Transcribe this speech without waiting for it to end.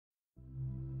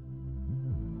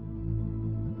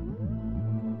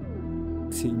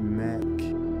Tmac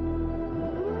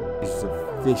is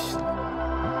officially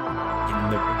in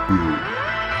the booth.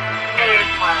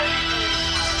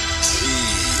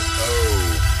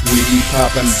 We be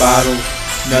popping bottles,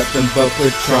 nothing but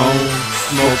Patron,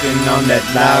 smoking on that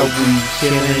loud weed,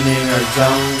 chilling in our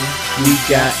zone. We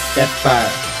got that fire,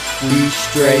 we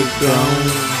straight blown.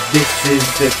 This is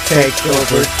the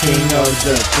takeover, king of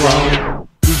the throne.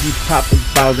 We be popping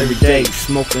bottles every day,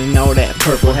 smoking all that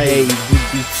purple haze. We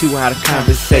be too high to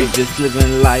conversate, just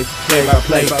living life play by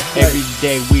play. Every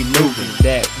day we moving,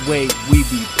 that way we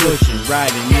be pushing,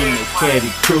 riding in the caddy,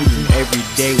 cruising. Every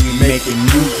day we making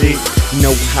music,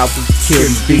 know how to kill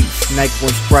these beats. Night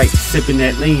one Sprite, sipping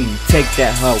that lean, take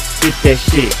that hoe, get that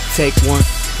shit, take one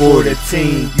for the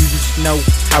team. You just know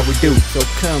how we do, so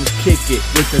come kick it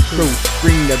with the crew.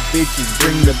 Bring the bitches,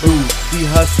 bring the booze. We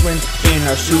hustling in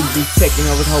our shoes, we taking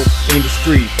over the whole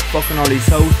industry, fucking all these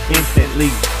hoes instantly.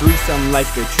 Threesome like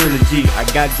a trilogy. I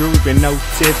got jewelry but no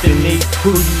Tiffany.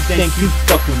 Who do you think you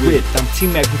fucking with? I'm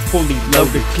Tmac with fully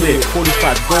loaded clip,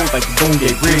 45 gold like a bone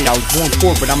get rich. I was born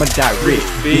poor but I'ma die rich,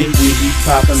 bitch. We be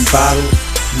popping bottles,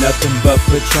 nothing but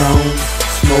Patron,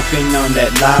 smoking on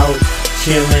that loud,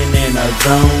 chilling in our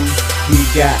zone. We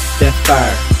got that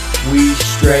fire, we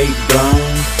straight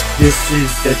blown. This is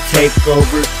the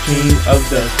takeover, king of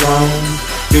the throne.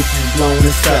 Bitches blowing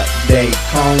us up, they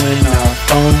calling our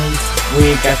phone.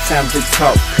 We ain't got time to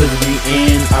talk, cause we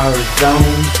in our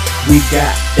zone. We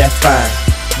got that fire,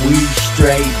 we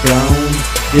straight blown.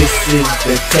 This is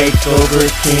the takeover,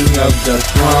 king of the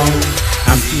throne.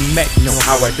 I'm Tmac, know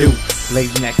how I do.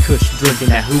 Blazing that kush,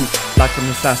 drinking that hoop, locked them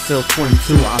inside cell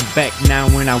 22. I'm back now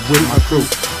when I'm with my crew,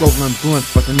 rolling blunts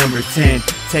for the number 10,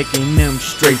 taking them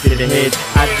straight to the head.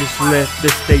 I just left the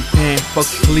state pen, fuck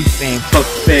the police and fuck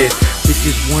the feds.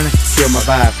 Bitches wanna kill my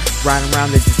vibe, riding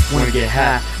around they just wanna get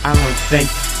high. I don't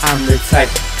think I'm the type,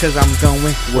 cause I'm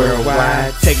going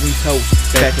worldwide. Taking these hoes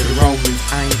back to the Romans,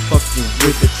 I ain't fucking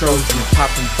with the Trojans.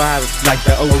 Popping bottles like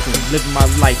the ocean, living my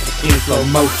life in slow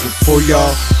motion. For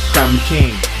y'all, I'm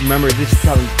king. Remember this is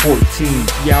 2014.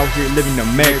 We out here living the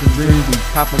American dream. We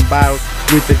popping bottles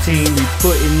with the team. We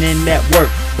putting in that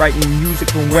work, writing music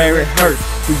from where it hurts.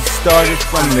 We started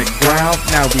from the ground,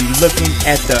 now we looking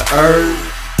at the earth.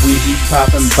 We be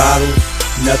popping bottles,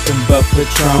 nothing but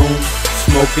Patron,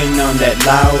 smoking on that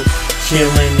loud,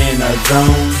 chilling in our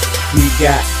zone. We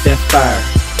got that fire,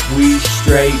 we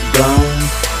straight blown.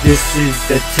 This is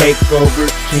the takeover,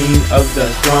 king of the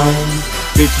throne.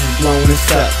 Bitches blowing us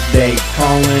up, they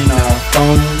calling our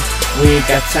phone. We ain't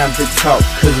got time to talk,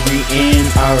 cause we in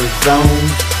our zone.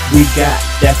 We got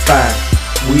that fire,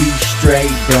 we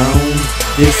straight blown.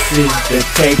 This is the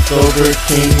takeover,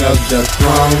 king of the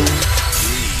throne.